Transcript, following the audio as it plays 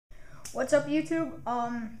What's up, YouTube?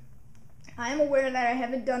 I am aware that I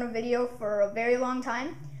haven't done a video for a very long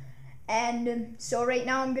time, and so right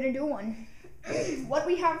now I'm gonna do one. What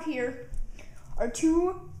we have here are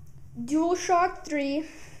two DualShock 3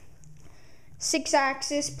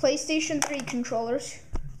 6-axis PlayStation 3 controllers.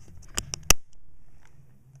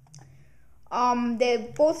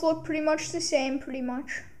 They both look pretty much the same,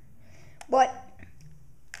 but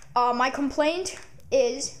my complaint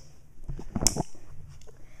is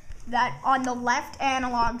that on the left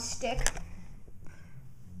analog stick,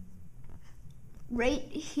 right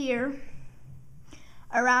here,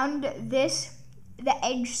 around this, the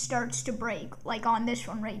edge starts to break, like on this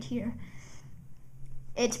one right here.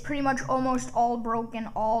 It's pretty much almost all broken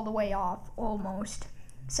all the way off, almost,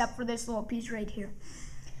 except for this little piece right here.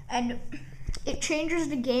 And it changes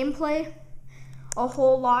the gameplay a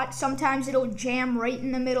whole lot. Sometimes it'll jam right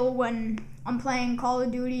in the middle when I'm playing Call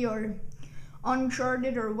of Duty or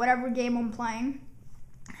Uncharted or whatever game I'm playing,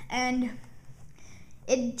 and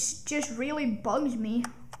it just really bugs me.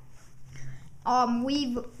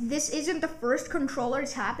 This isn't the first controller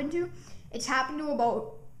it's happened to. It's happened to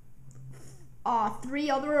about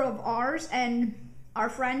 3 other of ours and our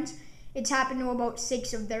friends. It's happened to about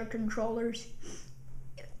 6 of their controllers.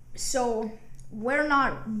 So we're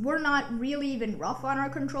not really even rough on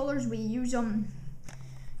our controllers. We use them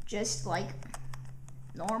just like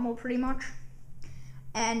normal, pretty much,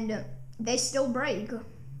 and they still break.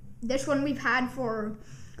 This one we've had for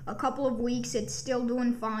a couple of weeks. It's still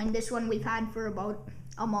doing fine. This one we've had for about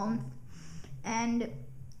a month, and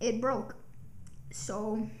it broke.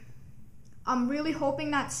 So I'm really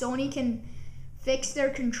hoping that Sony can fix their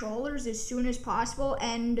controllers as soon as possible.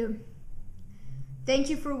 And thank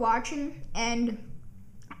you for watching. And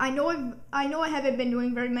I know I haven't been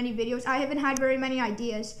doing very many videos. I haven't had very many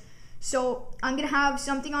ideas. So I'm gonna have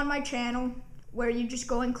something on my channel where you just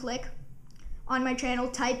go and click on my channel,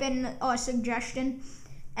 type in a suggestion,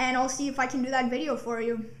 and I'll see if I can do that video for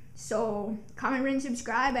you. So comment, rate, and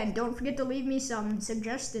subscribe, and don't forget to leave me some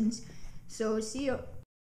suggestions. So see you.